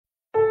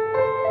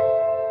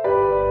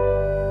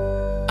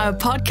A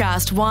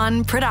Podcast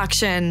One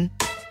production.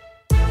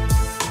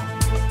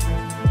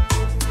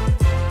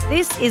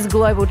 This is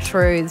Global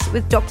Truths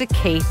with Dr.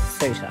 Keith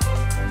Suter.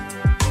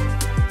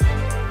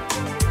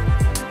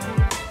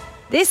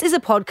 This is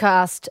a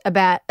podcast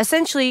about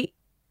essentially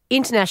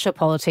international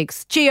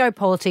politics,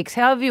 geopolitics,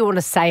 however you want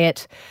to say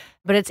it.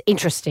 But it's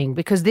interesting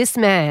because this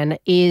man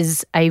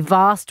is a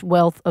vast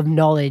wealth of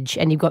knowledge,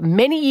 and you've got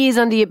many years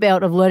under your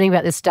belt of learning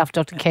about this stuff,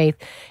 Dr. Keith.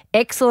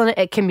 Excellent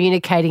at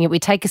communicating it. We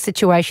take a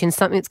situation,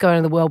 something that's going on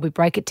in the world, we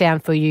break it down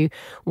for you,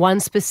 one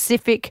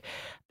specific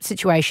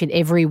situation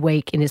every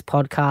week in this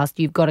podcast.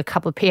 You've got a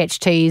couple of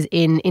PhDs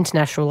in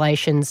international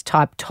relations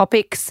type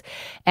topics,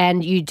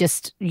 and you've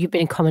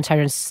been a commentator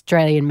in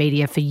Australian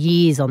media for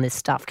years on this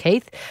stuff,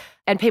 Keith.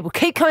 And people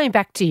keep coming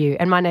back to you.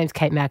 And my name's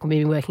Kate Mack, and we've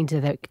been working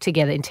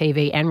together in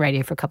TV and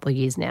radio for a couple of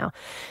years now.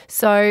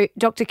 So,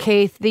 Dr.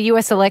 Keith, the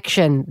US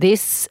election,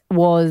 this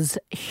was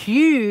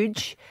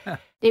huge.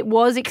 It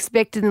was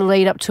expected in the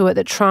lead up to it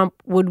that Trump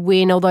would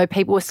win, although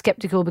people were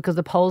sceptical because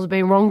the polls have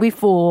been wrong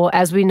before,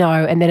 as we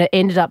know, and then it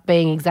ended up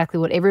being exactly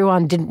what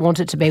everyone didn't want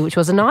it to be, which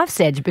was a knife's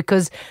edge,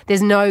 because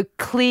there's no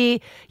clear,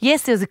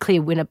 yes, there's a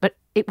clear winner, but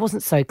it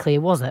wasn't so clear,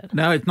 was it?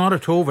 No, it's not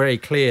at all very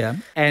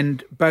clear,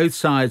 and both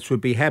sides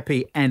would be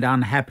happy and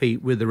unhappy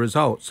with the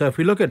result. So if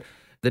we look at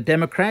the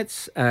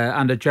Democrats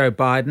under Joe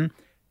Biden,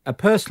 a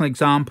personal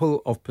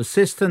example of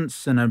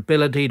persistence and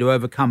ability to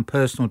overcome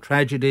personal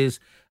tragedies,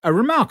 a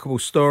remarkable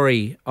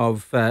story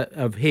of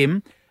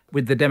him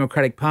with the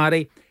Democratic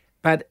Party,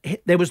 but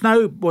there was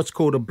no what's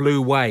called a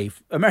blue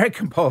wave.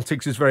 American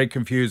politics is very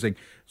confusing.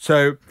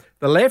 So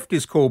the left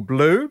is called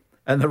blue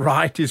and the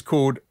right is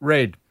called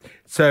red.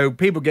 So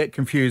people get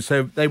confused.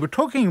 So they were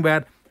talking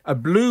about a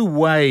blue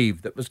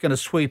wave that was going to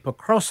sweep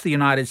across the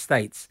United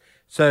States.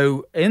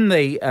 So in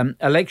the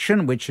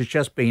election, which has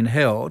just been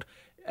held,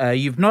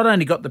 you've not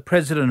only got the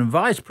president and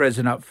vice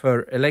president up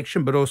for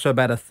election, but also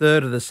about a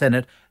third of the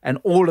Senate and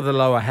all of the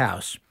lower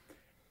house.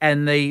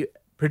 And the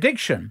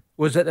prediction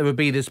was that there would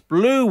be this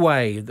blue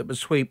wave that would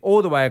sweep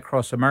all the way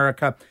across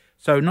America.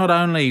 So not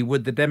only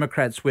would the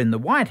Democrats win the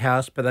White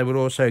House, but they would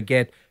also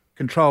get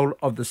control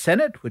of the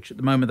Senate, which at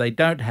the moment they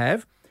don't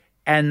have,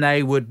 and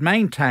they would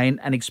maintain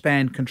and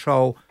expand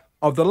control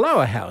of the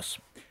lower house.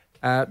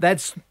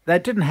 That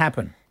didn't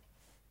happen.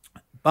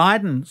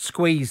 Biden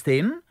squeezed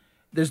in.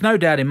 There's no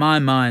doubt in my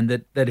mind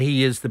that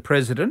he is the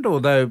president,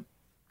 although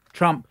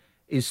Trump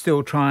is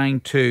still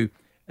trying to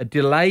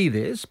delay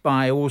this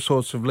by all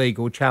sorts of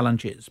legal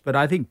challenges. But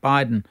I think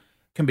Biden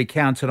can be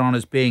counted on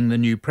as being the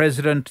new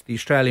president. The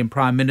Australian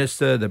Prime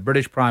Minister, the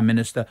British Prime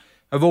Minister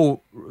have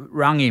all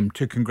rung him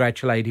to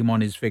congratulate him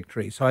on his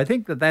victory. So I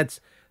think that's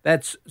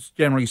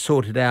generally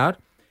sorted out.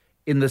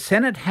 In the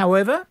Senate,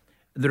 however,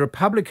 the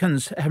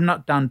Republicans have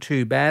not done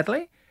too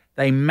badly.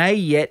 They may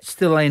yet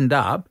still end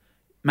up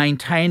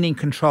maintaining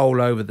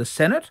control over the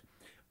Senate,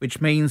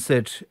 which means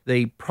that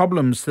the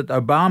problems that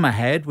Obama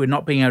had with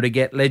not being able to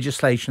get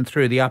legislation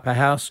through the upper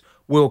house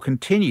will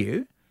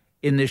continue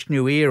in this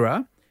new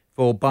era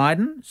for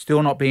Biden,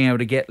 still not being able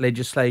to get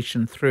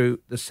legislation through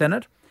the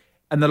Senate.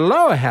 And the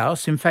lower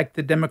house, in fact,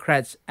 the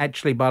Democrats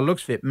actually, by the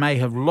looks of it, may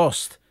have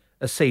lost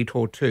a seat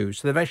or two.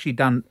 So they've actually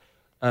done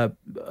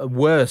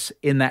worse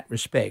in that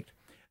respect.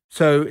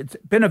 So it's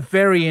been a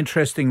very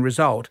interesting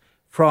result.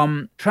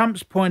 From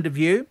Trump's point of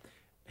view,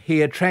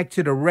 he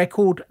attracted a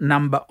record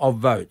number of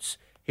votes.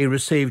 He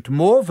received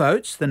more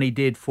votes than he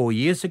did 4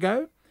 years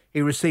ago.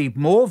 He received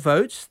more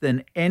votes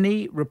than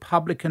any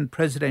Republican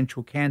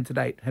presidential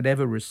candidate had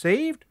ever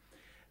received.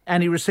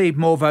 And he received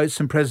more votes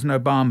than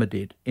President Obama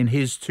did in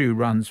his 2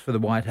 runs for the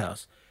White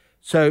House.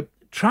 So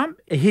Trump,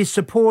 his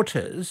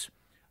supporters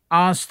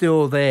are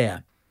still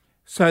there.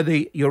 So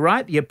you're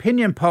right, the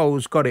opinion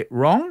polls got it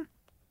wrong.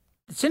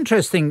 It's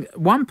interesting,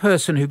 one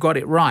person who got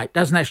it right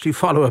doesn't actually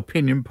follow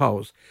opinion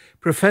polls.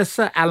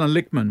 Professor Alan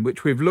Lichtman,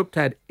 which we've looked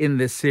at in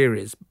this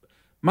series.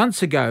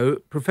 Months ago,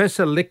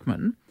 Professor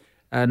Lichtman,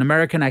 an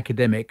American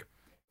academic,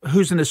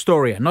 who's an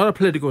historian, not a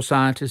political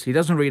scientist, he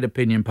doesn't read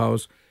opinion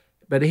polls,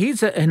 but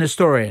he's an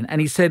historian, and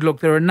he said,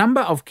 look, there are a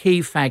number of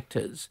key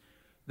factors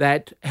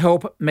that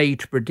help me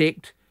to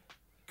predict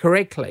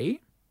correctly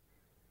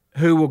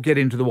who will get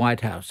into the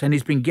White House. And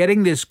he's been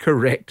getting this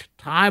correct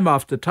time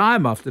after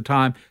time after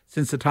time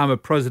since the time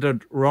of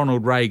President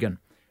Ronald Reagan.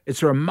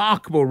 It's a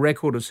remarkable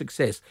record of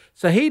success.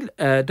 So he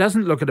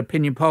doesn't look at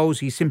opinion polls.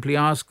 He simply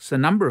asks a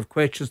number of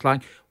questions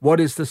like, what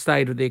is the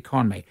state of the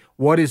economy?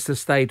 What is the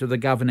state of the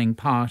governing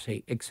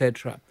party,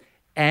 etc.?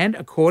 And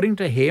according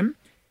to him,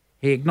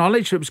 he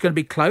acknowledged it was going to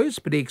be close,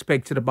 but he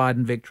expected a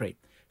Biden victory.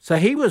 So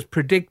he was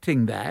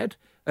predicting that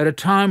at a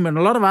time when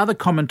a lot of other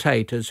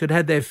commentators who'd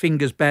had their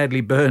fingers badly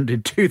burned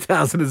in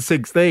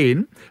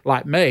 2016,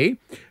 like me,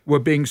 were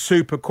being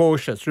super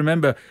cautious.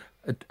 Remember,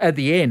 at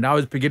the end, I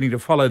was beginning to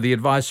follow the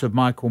advice of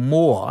Michael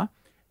Moore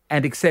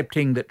and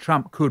accepting that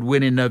Trump could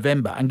win in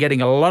November and getting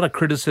a lot of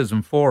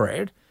criticism for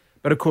it.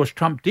 But, of course,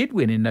 Trump did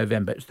win in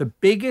November. It's the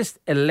biggest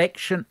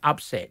election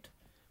upset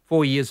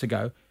 4 years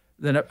ago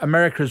that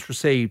America has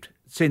received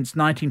since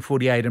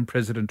 1948 and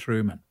President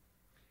Truman.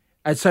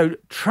 And so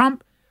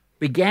Trump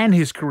began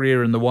his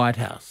career in the White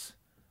House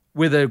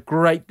with a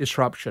great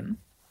disruption,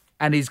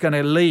 and he's going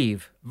to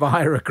leave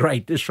via a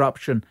great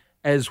disruption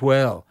as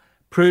well,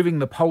 proving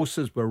the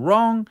pollsters were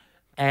wrong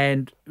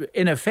and,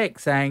 in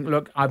effect, saying,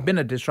 look, I've been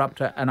a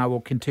disruptor and I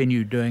will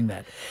continue doing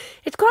that.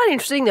 It's quite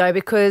interesting, though,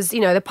 because,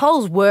 the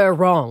polls were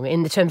wrong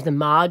in terms of the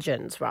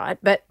margins, right?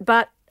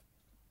 But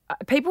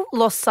people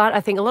lost sight. I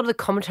think a lot of the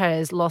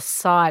commentators lost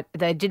sight.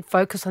 They did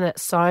focus on that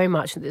so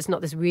much that there's not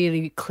this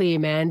really clear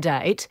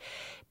mandate.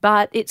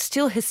 But it's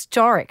still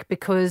historic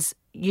because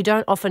you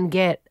don't often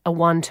get a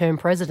one-term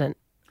president.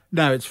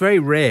 No, it's very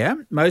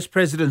rare. Most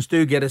presidents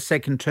do get a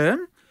second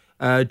term.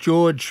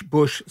 George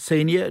Bush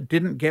Sr.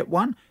 didn't get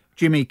one.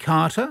 Jimmy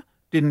Carter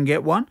didn't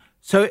get one.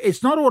 So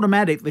it's not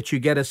automatic that you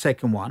get a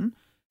second one.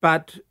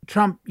 But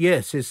Trump,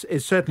 yes,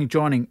 is certainly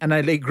joining an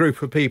elite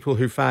group of people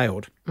who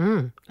failed.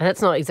 And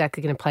that's not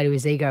exactly going to play to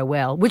his ego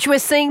well, which we're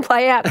seeing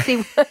play out,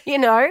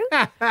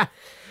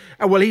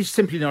 Well, he's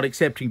simply not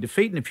accepting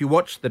defeat. And if you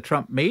watch the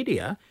Trump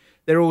media,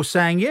 they're all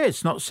saying, yeah,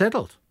 it's not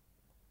settled.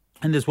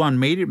 And there's one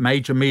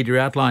major media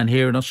outline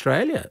here in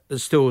Australia that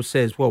still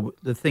says, well,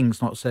 the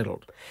thing's not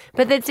settled.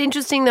 But that's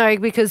interesting, though,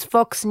 because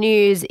Fox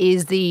News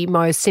is the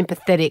most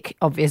sympathetic,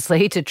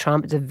 obviously, to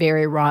Trump. It's a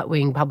very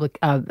right-wing public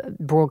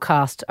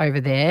broadcast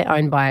over there,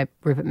 owned by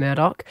Rupert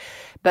Murdoch.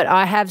 But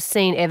I have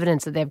seen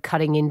evidence that they're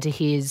cutting into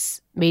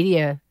his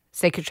media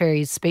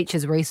secretary's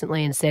speeches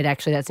recently and said,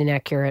 actually, that's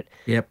inaccurate.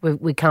 Yep.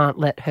 We can't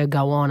let her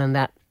go on and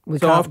that.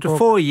 So after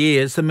 4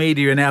 years, the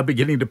media are now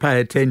beginning to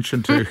pay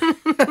attention to...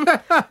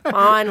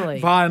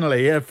 Finally,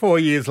 4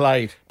 years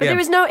late. But there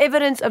is no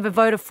evidence of a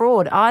voter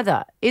fraud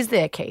either, is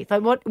there, Keith?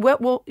 Like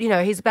what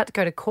he's about to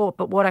go to court,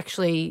 but what's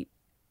the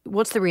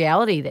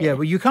reality there? Yeah,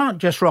 well, you can't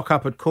just rock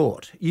up at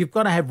court. You've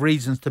got to have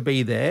reasons to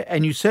be there,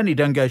 and you certainly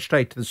don't go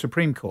straight to the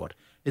Supreme Court.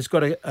 It's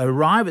got to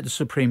arrive at the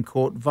Supreme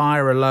Court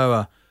via a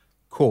lower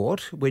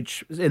court,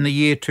 which in the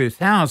year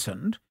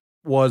 2000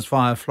 was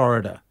via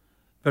Florida.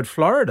 But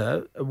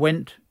Florida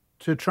went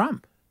to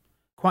Trump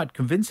quite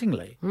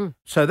convincingly.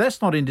 So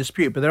that's not in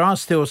dispute, but there are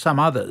still some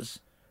others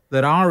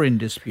that are in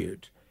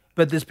dispute.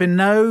 But there's been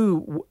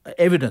no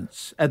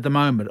evidence at the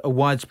moment of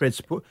widespread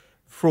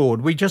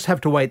fraud. We just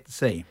have to wait to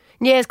see.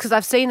 Yes, because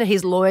I've seen that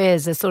his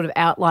lawyers are sort of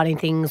outlining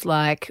things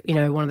like,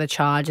 one of the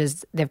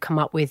charges they've come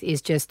up with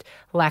is just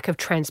lack of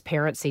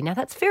transparency. Now,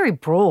 that's very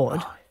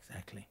broad. Oh,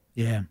 exactly.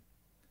 Yeah.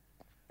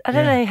 I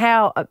don't know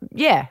how,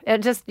 it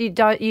just, you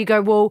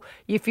go, well,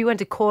 if you went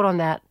to court on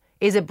that,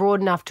 is it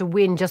broad enough to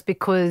win just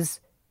because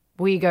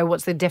we go,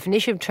 what's the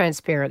definition of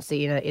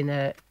transparency in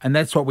a... And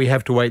that's what we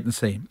have to wait and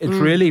see. It's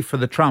really for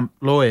the Trump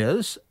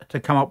lawyers to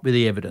come up with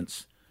the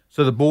evidence.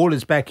 So the ball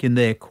is back in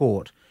their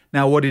court.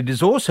 Now, what it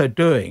is also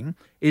doing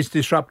is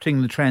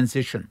disrupting the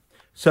transition.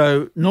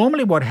 So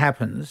normally what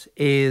happens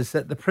is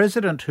that the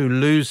president who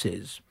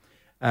loses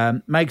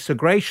makes a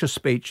gracious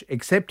speech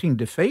accepting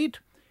defeat,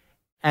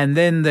 and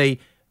then the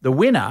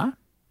winner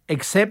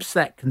accepts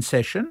that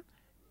concession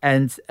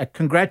and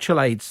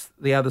congratulates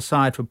the other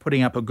side for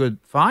putting up a good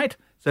fight,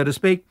 so to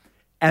speak,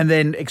 and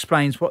then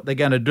explains what they're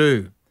going to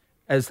do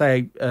as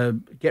they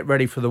get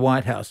ready for the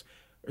White House.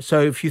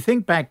 So if you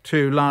think back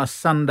to last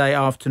Sunday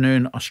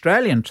afternoon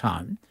Australian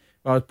time,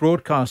 I was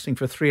broadcasting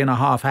for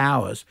 3.5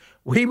 hours.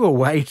 We were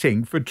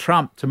waiting for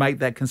Trump to make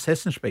that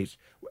concession speech,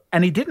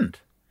 and he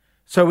didn't.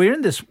 So we're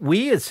in this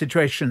weird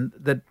situation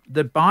that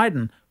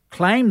Biden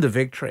claimed the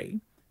victory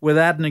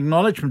without an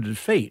acknowledgement of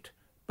defeat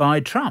by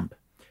Trump.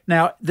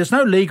 Now, there's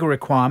no legal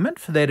requirement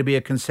for there to be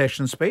a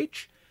concession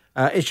speech.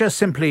 It's just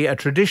simply a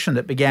tradition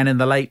that began in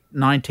the late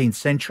 19th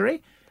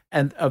century,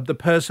 and of the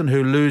person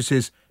who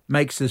loses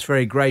makes this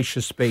very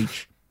gracious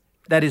speech.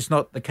 That is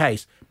not the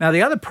case. Now,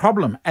 the other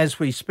problem as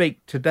we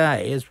speak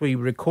today, as we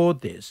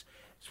record this,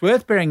 it's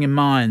worth bearing in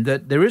mind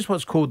that there is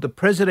what's called the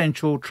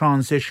Presidential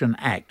Transition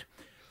Act.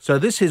 So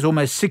this is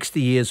almost 60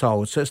 years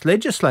old. So it's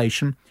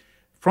legislation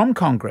from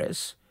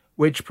Congress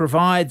which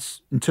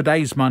provides, in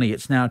today's money,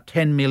 it's now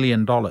 $10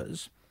 million,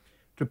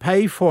 to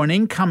pay for an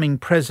incoming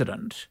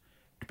president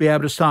to be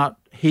able to start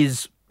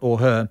his or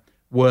her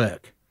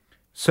work.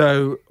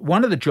 So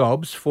one of the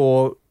jobs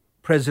for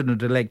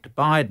President-elect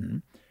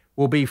Biden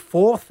will be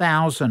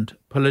 4,000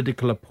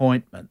 political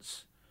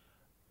appointments,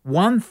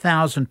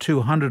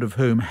 1,200 of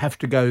whom have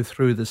to go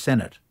through the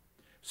Senate.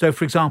 So,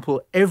 for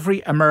example,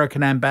 every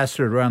American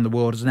ambassador around the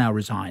world has now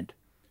resigned.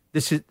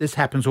 This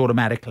happens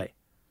automatically.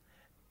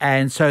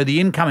 And so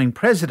the incoming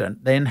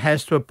president then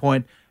has to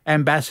appoint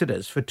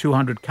ambassadors for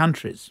 200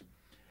 countries.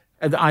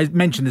 And I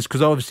mention this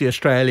because obviously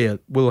Australia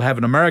will have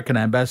an American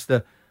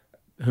ambassador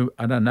who,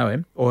 I don't know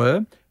him or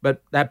her,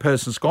 but that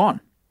person's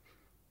gone.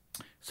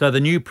 So the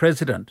new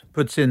president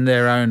puts in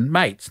their own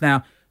mates.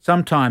 Now,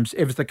 sometimes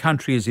if the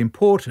country is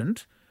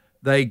important,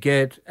 they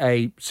get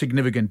a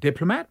significant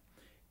diplomat.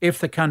 If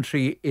the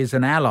country is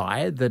an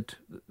ally that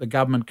the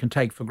government can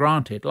take for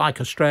granted,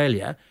 like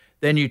Australia,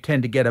 then you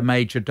tend to get a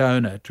major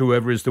donor to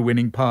whoever is the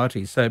winning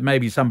party. So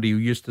maybe somebody who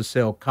used to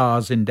sell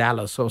cars in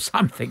Dallas or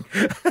something.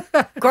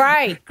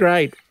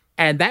 Great.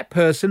 And that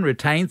person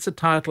retains the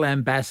title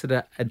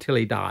ambassador until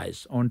he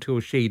dies or until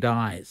she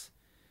dies.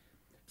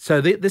 So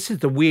this is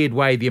the weird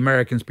way the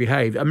Americans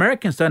behave.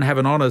 Americans don't have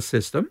an honour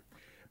system,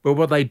 but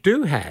what they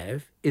do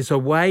have is a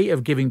way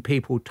of giving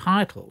people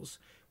titles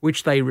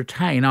which they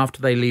retain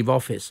after they leave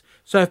office.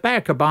 So if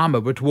Barack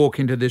Obama were to walk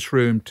into this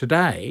room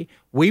today,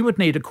 we would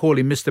need to call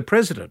him Mr.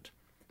 President,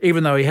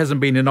 even though he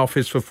hasn't been in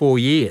office for 4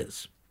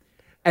 years.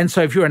 And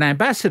so if you're an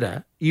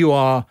ambassador, you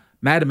are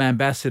Madam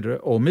Ambassador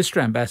or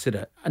Mr.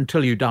 Ambassador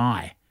until you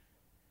die.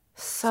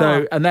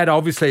 So, and that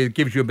obviously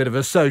gives you a bit of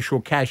a social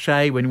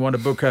cachet when you want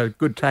to book a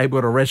good table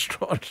at a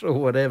restaurant or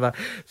whatever.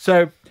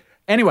 So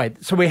anyway,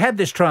 so we had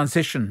this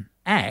Transition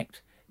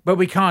Act, but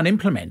we can't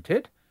implement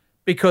it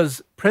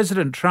because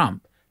President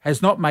Trump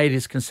has not made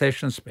his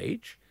concession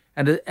speech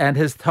and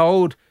has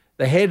told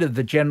the head of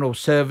the General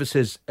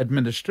Services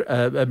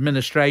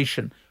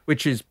Administration,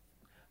 which is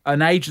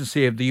an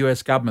agency of the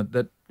US government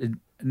that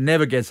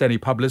never gets any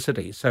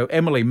publicity. So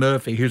Emily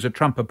Murphy, who's a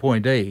Trump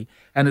appointee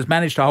and has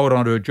managed to hold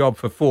on to a job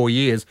for 4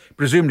 years,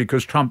 presumably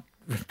because Trump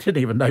didn't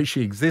even know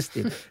she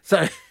existed.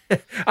 So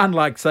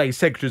unlike, say,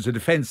 secretaries of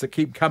defense that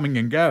keep coming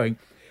and going.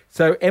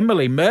 So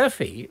Emily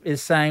Murphy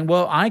is saying,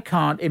 well, I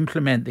can't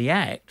implement the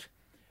act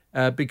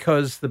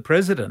because the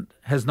president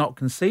has not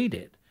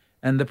conceded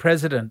and the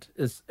president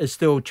is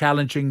still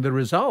challenging the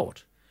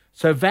result.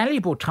 So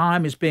valuable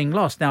time is being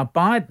lost. Now,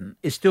 Biden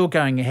is still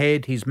going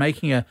ahead. He's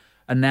making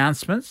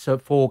announcements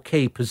for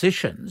key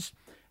positions,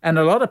 and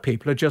a lot of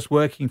people are just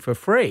working for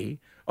free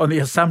on the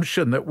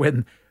assumption that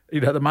when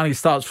the money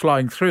starts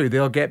flowing through,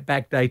 they'll get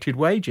backdated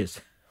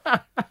wages.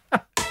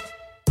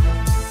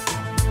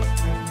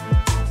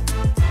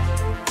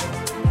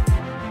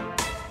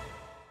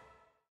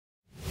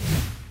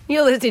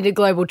 You're listening to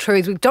Global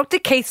Truths with Dr.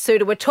 Keith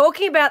Suter. We're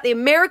talking about the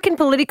American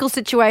political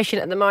situation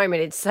at the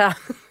moment. It's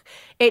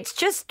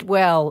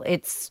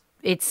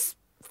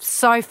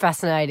so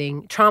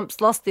fascinating. Trump's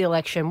lost the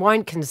election,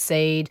 won't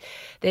concede.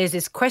 There's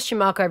this question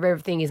mark over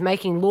everything. He's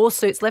making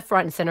lawsuits left,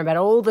 right and centre about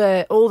all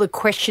the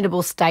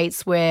questionable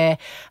states where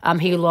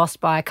he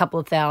lost by a couple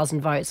of thousand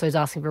votes. So he's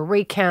asking for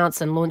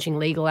recounts and launching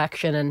legal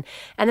action. And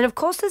then, of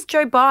course, there's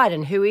Joe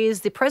Biden, who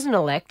is the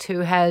president-elect, who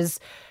has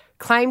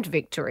claimed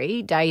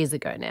victory days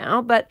ago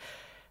now. But,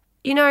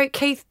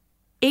 Keith,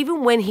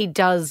 even when he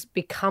does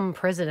become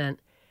president,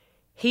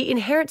 he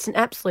inherits an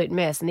absolute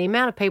mess. And the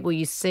amount of people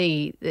you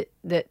see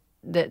that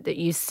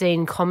you've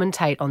seen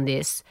commentate on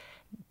this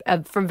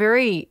from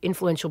very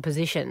influential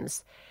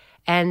positions,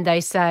 and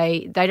they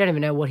say they don't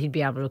even know what he'd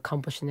be able to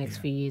accomplish in the next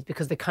few years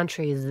because the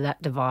country is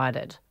that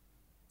divided.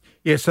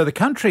 Yeah, so the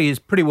country is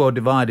pretty well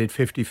divided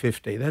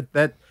 50-50.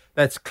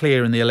 That's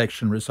clear in the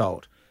election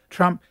result.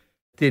 Trump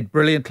did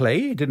brilliantly.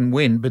 He didn't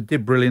win, but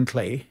did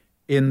brilliantly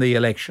in the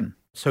election.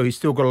 So he's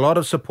still got a lot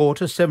of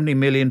supporters. 70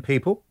 million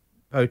people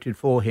voted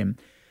for him.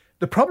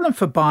 The problem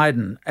for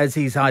Biden, as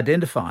he's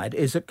identified,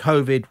 is that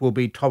COVID will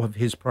be top of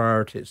his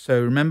priorities. So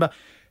remember,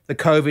 the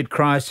COVID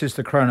crisis,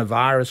 the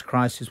coronavirus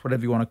crisis,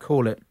 whatever you want to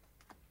call it.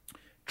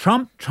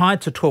 Trump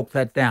tried to talk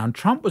that down.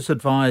 Trump was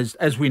advised,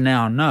 as we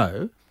now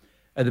know,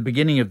 at the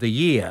beginning of the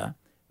year,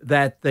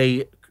 that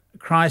the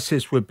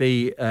crisis would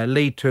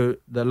lead to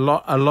a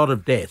lot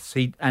of deaths.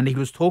 He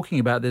was talking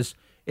about this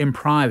in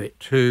private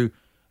to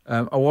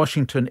a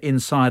Washington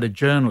insider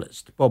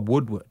journalist, Bob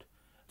Woodward.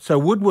 So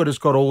Woodward has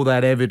got all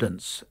that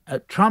evidence.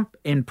 Trump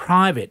in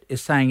private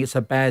is saying it's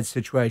a bad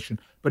situation,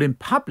 but in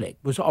public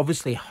was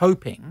obviously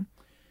hoping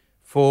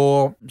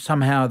for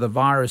somehow the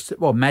virus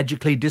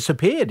magically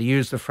disappear, to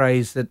use the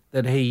phrase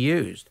that he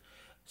used.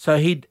 So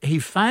he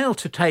failed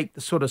to take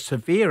the sort of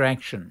severe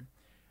action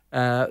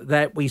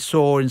that we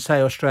saw in,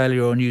 say,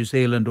 Australia or New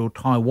Zealand or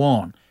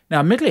Taiwan. Now,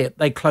 admittedly,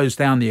 they closed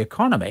down the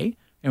economy,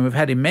 and we've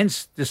had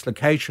immense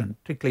dislocation,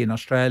 particularly in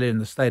Australia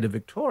and the state of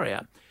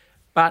Victoria.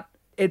 But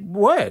it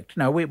worked.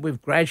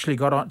 We've gradually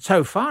got on,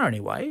 so far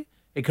anyway.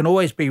 It can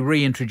always be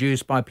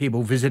reintroduced by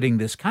people visiting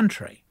this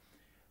country.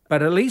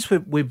 But at least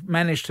we've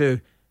managed to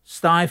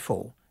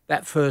stifle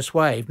that first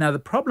wave. Now, the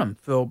problem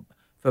for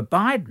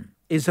Biden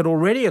is that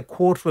already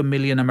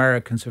 250,000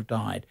 Americans have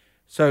died.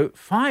 So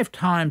 5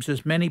 times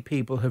as many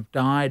people have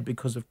died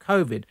because of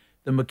COVID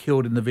than were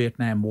killed in the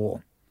Vietnam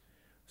War.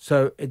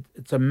 So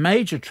it's a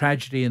major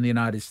tragedy in the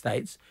United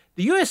States.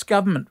 The US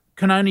government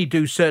can only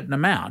do a certain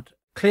amount.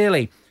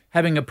 Clearly,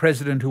 having a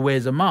president who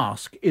wears a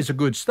mask is a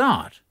good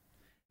start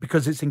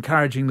because it's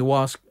encouraging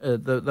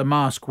the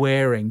mask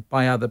wearing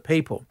by other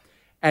people.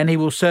 And he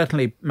will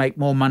certainly make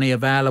more money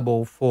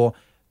available for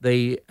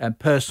the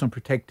personal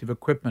protective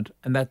equipment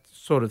and that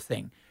sort of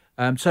thing.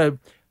 So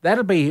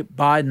that'll be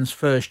Biden's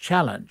first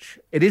challenge.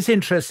 It is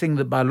interesting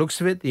that by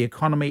looks of it, the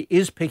economy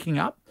is picking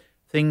up.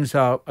 Things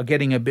are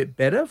getting a bit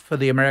better for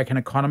the American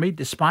economy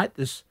despite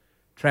this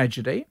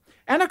tragedy.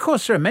 And, of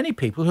course, there are many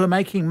people who are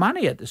making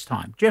money at this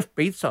time. Jeff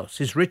Bezos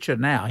is richer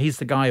now. He's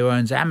the guy who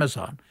owns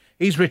Amazon.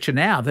 He's richer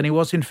now than he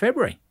was in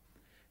February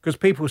because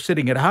people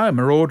sitting at home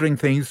are ordering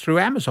things through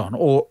Amazon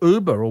or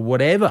Uber or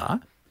whatever.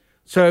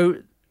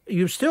 So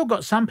you've still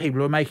got some people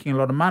who are making a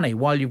lot of money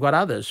while you've got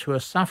others who are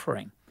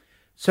suffering.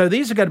 So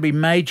these are going to be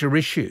major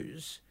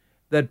issues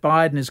that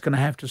Biden is going to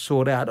have to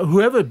sort out.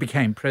 Whoever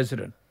became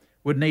president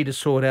would need to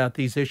sort out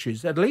these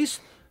issues. At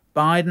least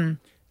Biden,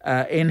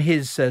 in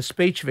his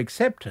speech of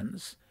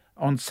acceptance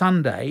on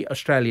Sunday,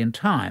 Australian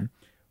time,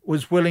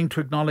 was willing to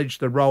acknowledge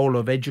the role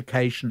of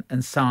education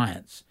and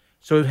science.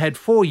 So we've had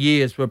 4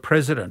 years with a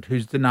president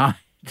who's denied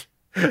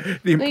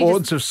the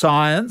importance of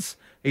science.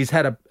 He's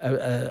had an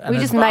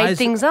just advisor. Made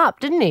things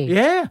up, didn't he?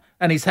 Yeah,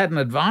 and he's had an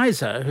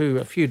advisor who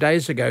a few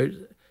days ago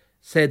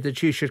said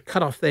that you should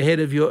cut off the head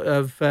of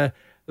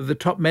the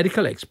top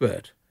medical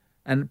expert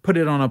and put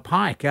it on a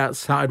pike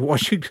outside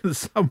Washington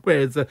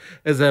somewhere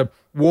as a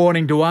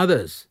warning to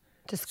others.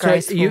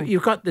 Disgraceful. So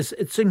you've got this.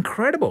 It's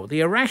incredible. The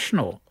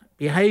irrational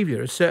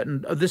behaviour of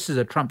certain. This is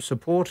a Trump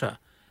supporter,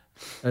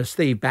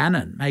 Steve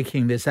Bannon,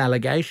 making this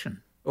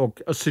allegation or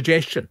a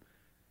suggestion.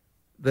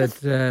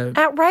 That's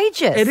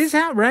outrageous. It is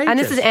outrageous. And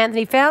this is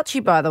Anthony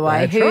Fauci, by the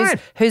way,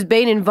 who's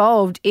been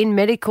involved in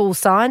medical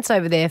science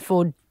over there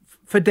for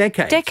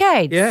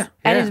decades. Yeah.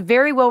 And is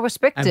very well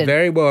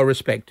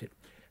respected.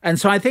 And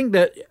so I think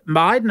that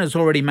Biden has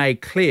already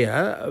made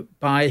clear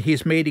by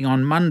his meeting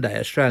on Monday,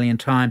 Australian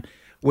time,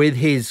 with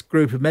his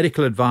group of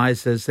medical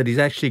advisors that he's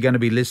actually going to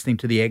be listening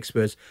to the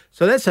experts.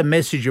 So that's a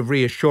message of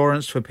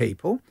reassurance for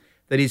people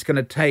that he's going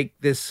to take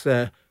this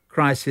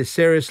crisis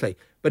seriously.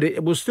 But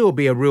it will still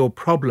be a real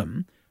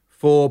problem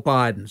for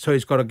Biden. So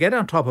he's got to get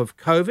on top of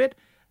COVID.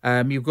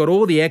 You've got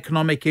all the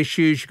economic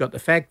issues. You've got the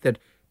fact that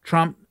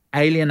Trump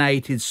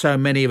alienated so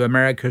many of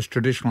America's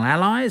traditional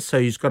allies. So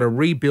he's got to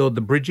rebuild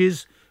the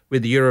bridges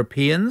with the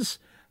Europeans.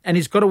 And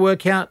he's got to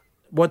work out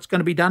what's going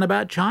to be done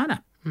about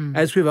China.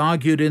 As we've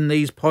argued in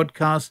these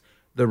podcasts,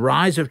 the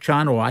rise of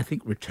China, or I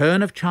think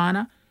return of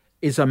China,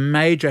 is a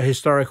major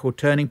historical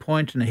turning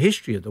point in the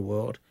history of the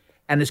world.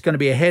 And it's going to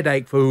be a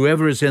headache for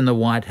whoever is in the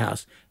White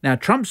House. Now,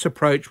 Trump's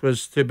approach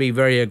was to be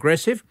very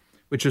aggressive,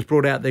 which has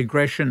brought out the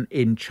aggression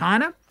in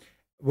China,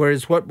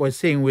 whereas what we're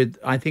seeing with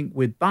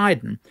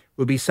Biden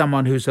will be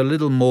someone who's a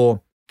little more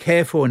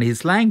careful in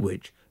his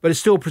language, but is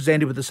still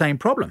presented with the same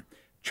problem.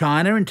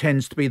 China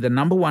intends to be the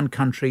number one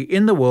country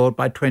in the world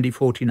by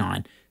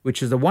 2049,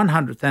 which is the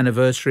 100th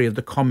anniversary of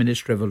the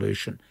Communist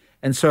Revolution.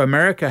 And so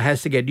America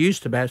has to get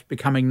used to perhaps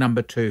becoming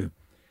number two.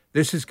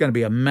 This is going to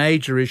be a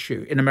major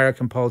issue in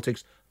American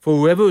politics for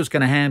whoever was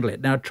going to handle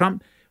it. Now,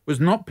 Trump was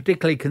not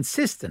particularly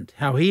consistent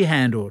how he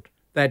handled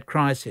that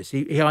crisis.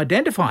 He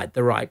identified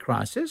the right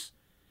crisis,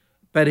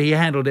 but he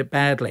handled it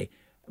badly.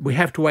 We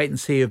have to wait and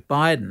see if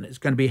Biden is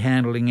going to be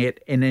handling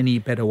it in any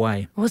better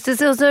way. Well,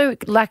 there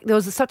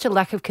was such a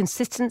lack of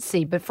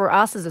consistency. But for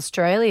us as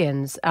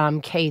Australians,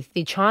 Keith,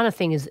 the China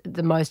thing is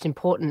the most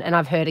important. And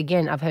I've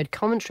heard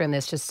commentary on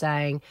this just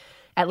saying,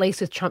 at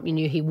least with Trump, you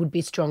knew he would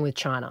be strong with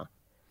China.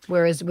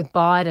 Whereas with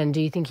Biden, do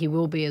you think he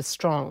will be as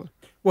strong?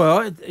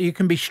 Well, you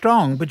can be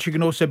strong, but you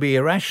can also be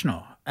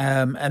irrational.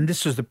 And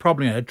this is the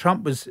problem.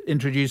 Trump was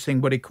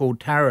introducing what he called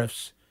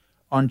tariffs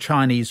on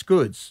Chinese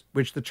goods,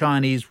 which the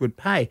Chinese would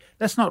pay.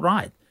 That's not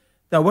right.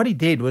 Now, what he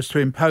did was to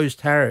impose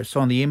tariffs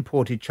on the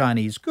imported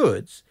Chinese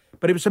goods,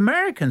 but it was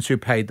Americans who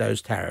paid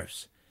those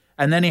tariffs.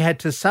 And then he had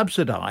to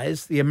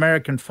subsidize the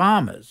American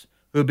farmers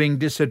who were being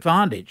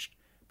disadvantaged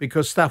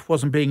because stuff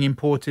wasn't being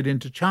imported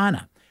into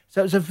China.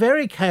 So it was a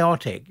very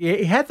chaotic.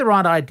 He had the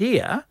right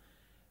idea,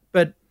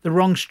 but the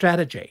wrong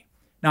strategy.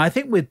 Now, I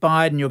think with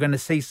Biden, you're going to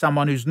see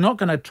someone who's not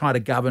going to try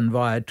to govern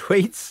via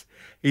tweets.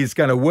 He's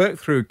going to work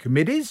through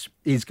committees.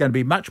 He's going to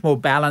be much more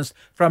balanced.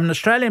 From an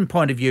Australian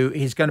point of view,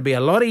 he's going to be a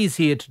lot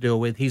easier to deal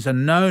with. He's a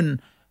known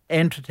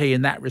entity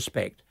in that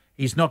respect.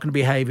 He's not going to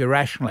behave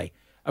irrationally.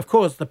 Of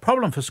course, the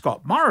problem for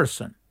Scott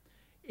Morrison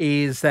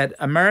is that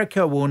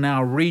America will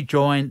now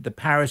rejoin the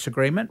Paris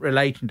Agreement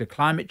relating to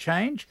climate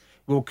change,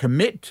 will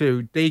commit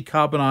to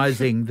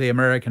decarbonising the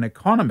American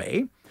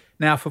economy.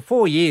 Now, for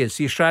 4 years,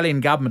 the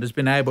Australian government has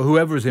been able,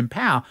 whoever is in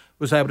power,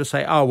 was able to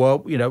say, oh, well,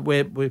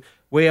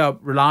 we are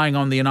relying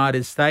on the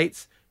United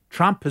States.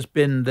 Trump has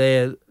been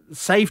their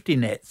safety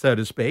net, so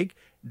to speak.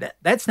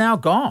 That's now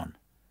gone.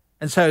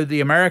 And so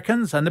the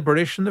Americans and the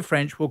British and the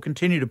French will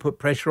continue to put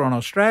pressure on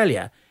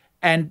Australia.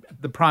 And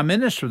the Prime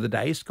Minister of the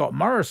day, Scott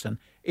Morrison,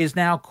 is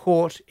now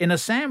caught in a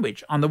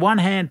sandwich. On the one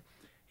hand,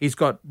 he's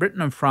got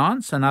Britain and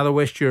France and other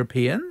West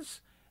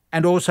Europeans,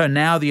 and also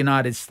now the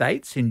United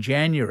States in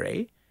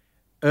January,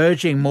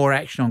 urging more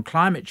action on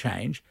climate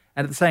change.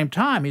 And at the same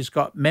time, he's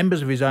got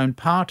members of his own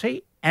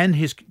party and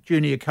his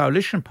junior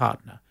coalition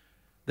partner,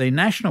 the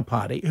National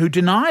Party, who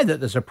deny that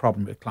there's a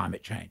problem with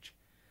climate change.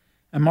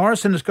 And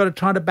Morrison has got to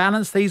try to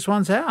balance these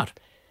ones out.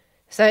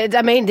 So,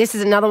 I mean, this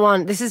is another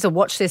one. This is a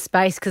watch this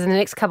space because in the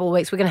next couple of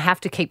weeks, we're going to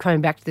have to keep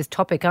coming back to this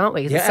topic, aren't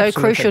we? Because it's so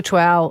absolutely crucial to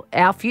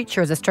our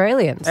future as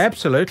Australians.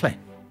 Absolutely.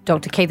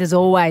 Dr. Keith, as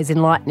always,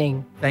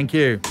 enlightening. Thank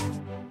you.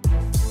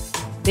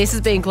 This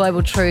has been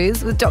Global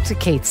Truths with Dr.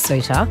 Keith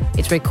Suter.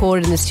 It's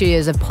recorded in the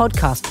studios of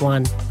Podcast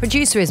One.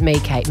 Producer is me,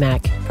 Kate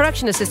Mack.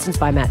 Production assistance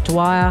by Matt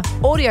Dwyer.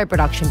 Audio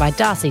production by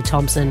Darcy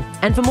Thompson.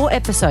 And for more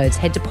episodes,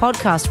 head to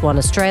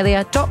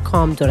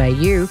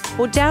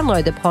podcastoneaustralia.com.au or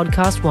download the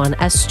Podcast One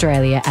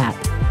Australia app.